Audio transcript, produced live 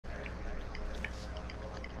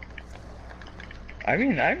I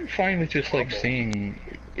mean, I'm fine with just like seeing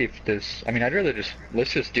if this. I mean, I'd rather just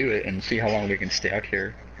let's just do it and see how long we can stay out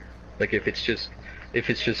here. Like if it's just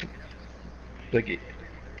like Yeah.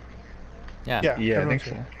 Yeah, yeah, I think everyone's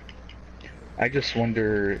here. so. I just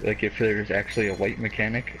wonder like if there's actually a white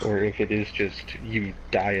mechanic or if it is just you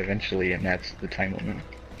die eventually and that's the time limit.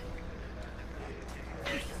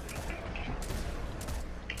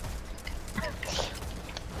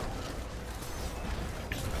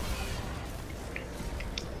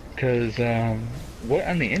 Because what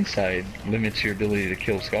on the inside limits your ability to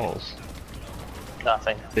kill skulls?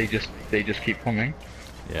 Nothing. They just keep coming.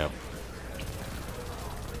 Yep.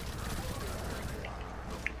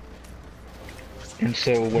 And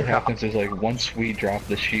so what happens is like once we drop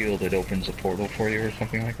the shield, it opens a portal for you or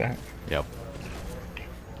something like that. Yep.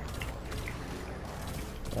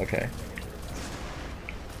 Okay.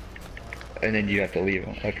 And then you have to leave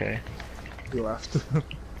them. Okay. You left.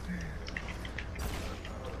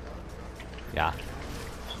 Yeah.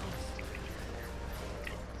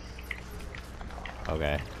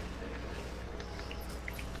 Okay.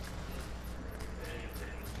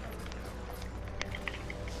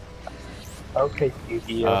 Okay,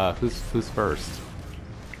 Yu-Gi-Oh. Who's first?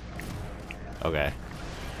 Okay.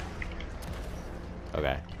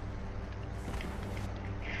 Okay.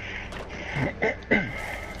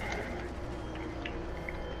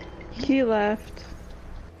 He left.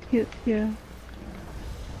 Yeah.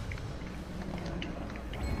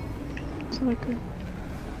 It's all good.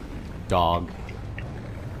 Dog.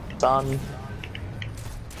 Done.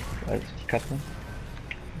 That's custom.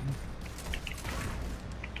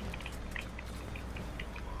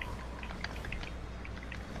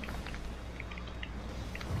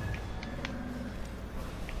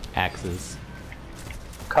 Axes.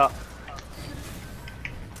 Cup.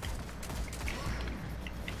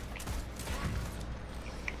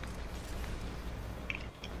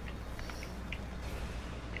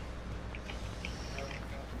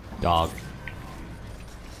 Dog.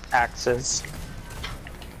 Axes.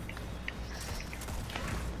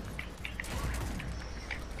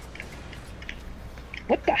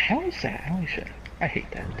 What the hell is that? Holy shit. I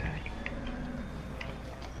hate that attack.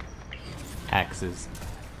 Axes.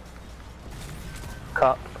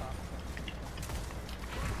 Cup.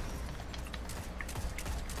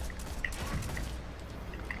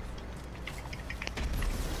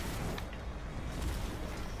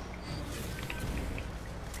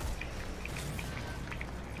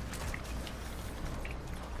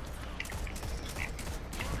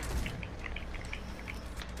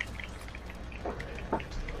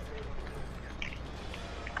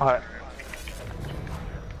 Alright.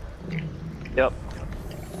 Yep.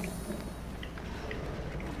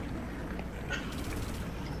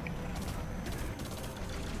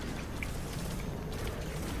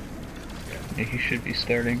 Yeah, he should be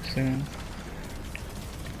starting soon.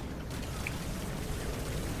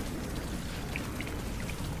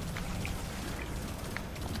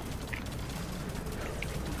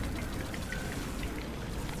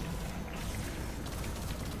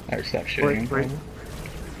 Alright, stop shooting. Wait.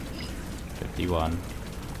 51.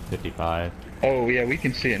 55. Oh yeah, we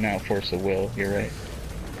can see it now. Force of will. You're right.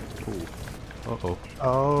 Ooh. Uh-oh.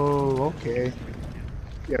 Oh, okay.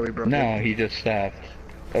 Yeah, we broke it. No, he just stopped.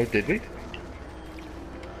 Oh, did we?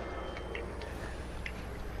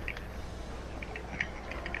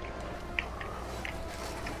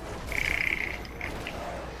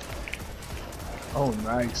 Oh,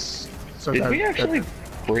 nice. So Did we actually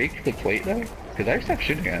break the plate though? Because I stopped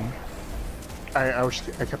shooting at him.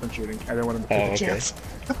 I kept on shooting. I didn't want him to take Oh, a okay. chance.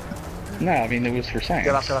 No, I mean it was for science.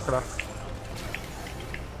 Get off, get off, get off.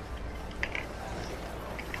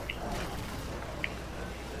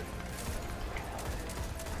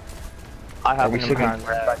 I have we an still gonna-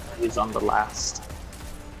 impact that is on the last.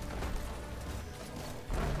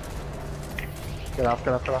 Get off,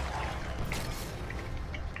 get off, get off.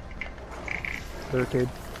 Barricade.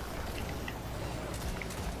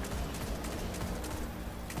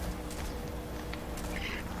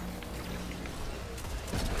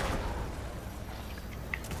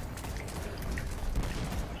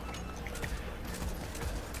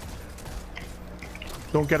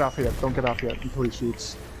 Don't get off yet. Don't get off yet until he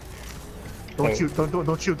shoots. Don't shoot.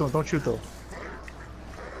 Don't shoot. Don't shoot though.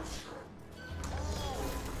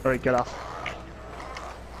 All right, get off.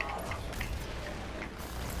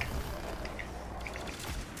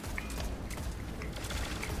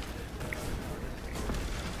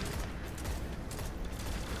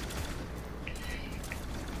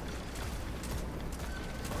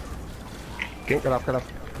 Get off. Get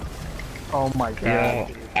off. Oh my god. Yeah,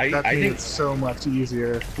 That I made think it so much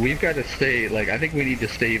easier. we've got to stay. Like, I think we need to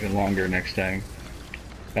stay even longer next time.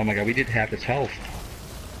 Oh my god, we did half his health.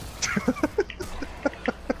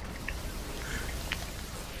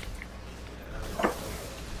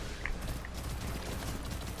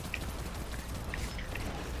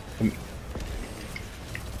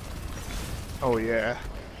 Oh yeah.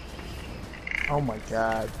 Oh my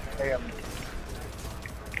god. Damn.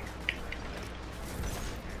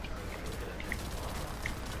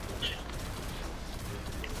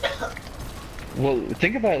 Well,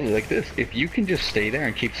 think about it like this. If you can just stay there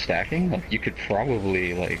and keep stacking, like, you could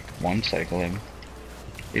probably, like, one-cycle him.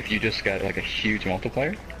 If you just got, like, a huge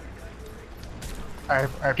multiplier. I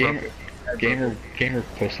broke Gamer, it. gamer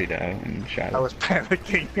pussied out and shot I it. was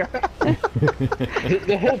panicking.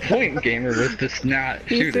 The whole point, gamer, was to not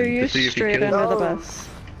He shoot threw him you to see if he straight kills under us. the No. bus.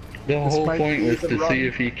 The This whole might point be was the to run. see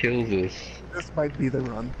if he kills us. This might be the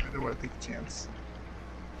run. I don't want to take a chance.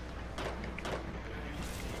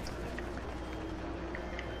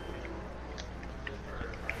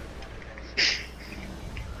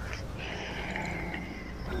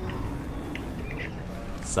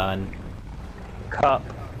 Sun. Cup.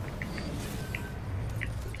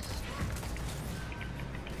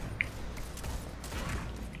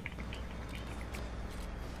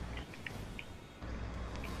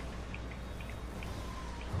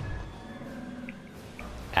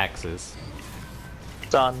 Axes.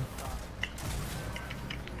 Sun.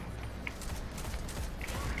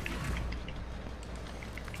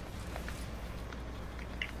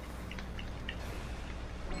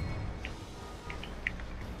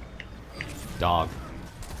 Dog.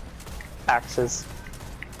 Axes.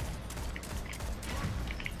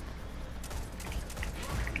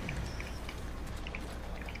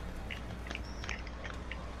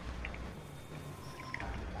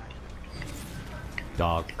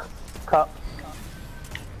 Dog. Cup.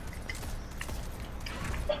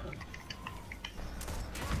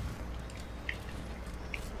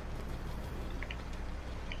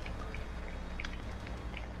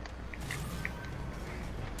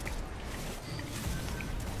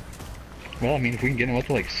 Well, I mean, if we can get him up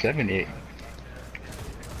to, like, 70. I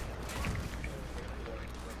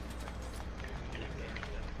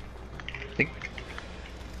think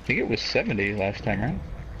it was 70 last time, right?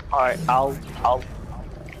 Alright, I'll.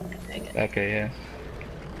 Dang it. Okay, yeah.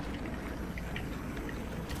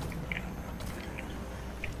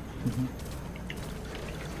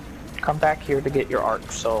 Come back here to get your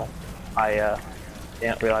arc, so I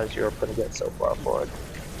didn't realize you were putting it so far forward.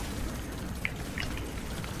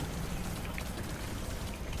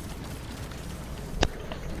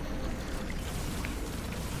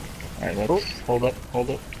 Alright, let's hold up, hold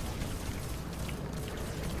up.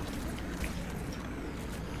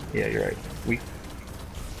 Yeah, you're right. We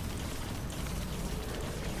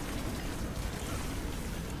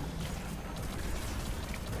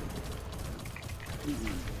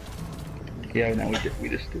Yeah, no, we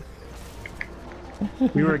just did.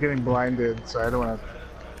 We were getting blinded, so I don't want to.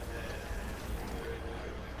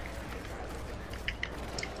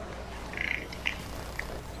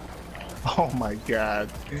 Oh my god.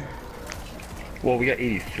 Well, we got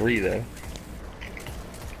 83 though.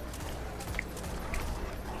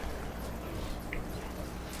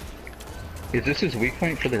 Is this his weak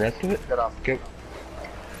point for the rest of it? Get off. Go.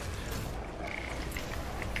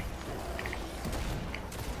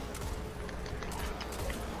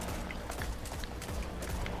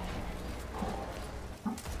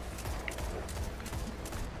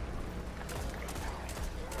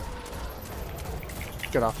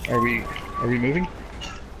 Get off. Are we moving?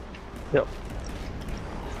 Yep.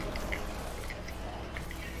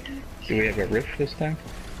 Do we have a rift this time?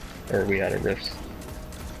 Or are we out of rifts?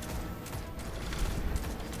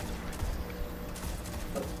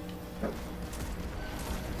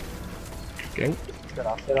 Go. Get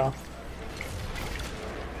off, get off.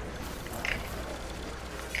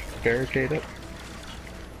 Barricade up.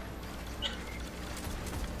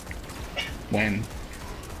 When?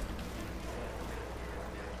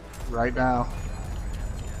 Right now.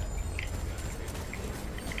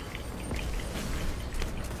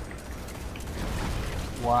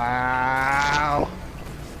 Wow.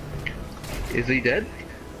 Is he dead?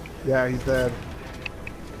 Yeah, he's dead.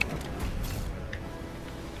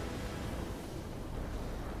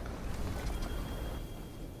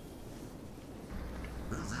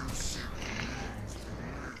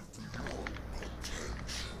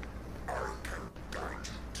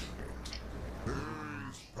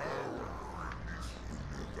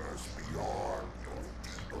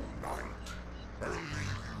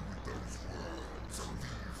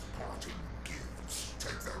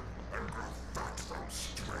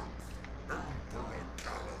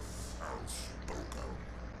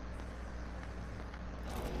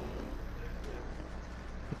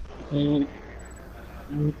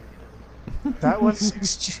 That one's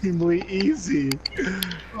extremely easy.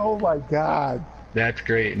 Oh my god. That's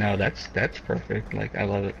great. No, that's perfect. Like, I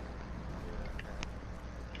love it.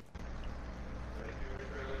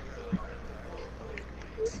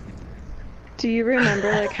 Do you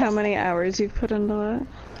remember like how many hours you've put into that?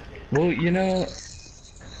 Well, you know,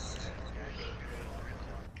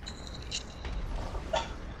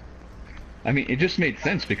 I mean, it just made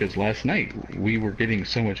sense because last night we were getting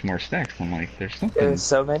so much more stacks. I'm like, there's something There's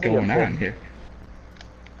so many going of on them. here.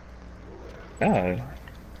 Oh.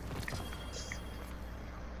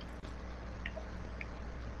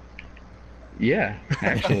 Yeah,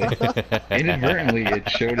 actually. Inadvertently, it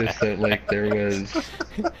showed us that, like, there was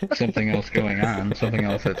something else going on, something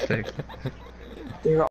else at stake. You're